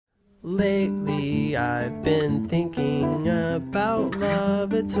Lately I've been thinking about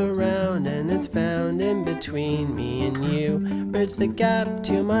love. It's around and it's found in between me and you. Bridge the gap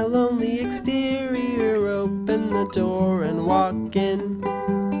to my lonely exterior. Open the door and walk in.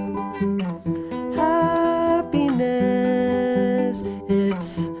 Happiness,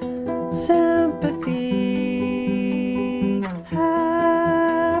 it's sympathy. Happiness,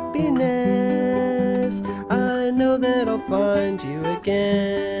 I know that I'll find you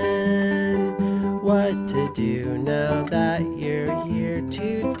again. What to do now that you're here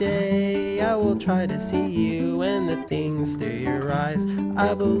today? I will try to see you and the things through your eyes.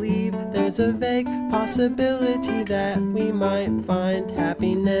 I believe there's a vague possibility that we might find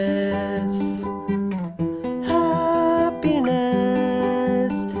happiness. Happiness,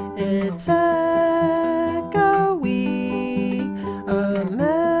 it's echoey, a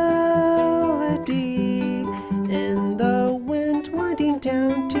melody in the wind winding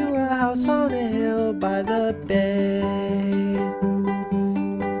down to a house on a hill by the bay.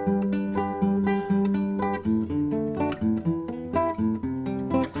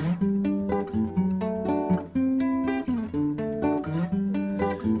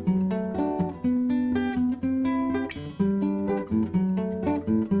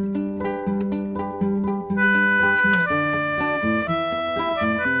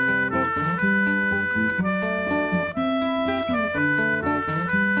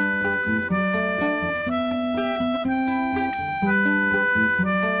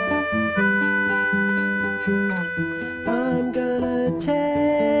 I'm gonna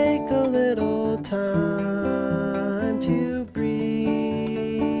take a little time to breathe.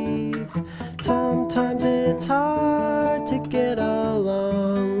 Sometimes it's hard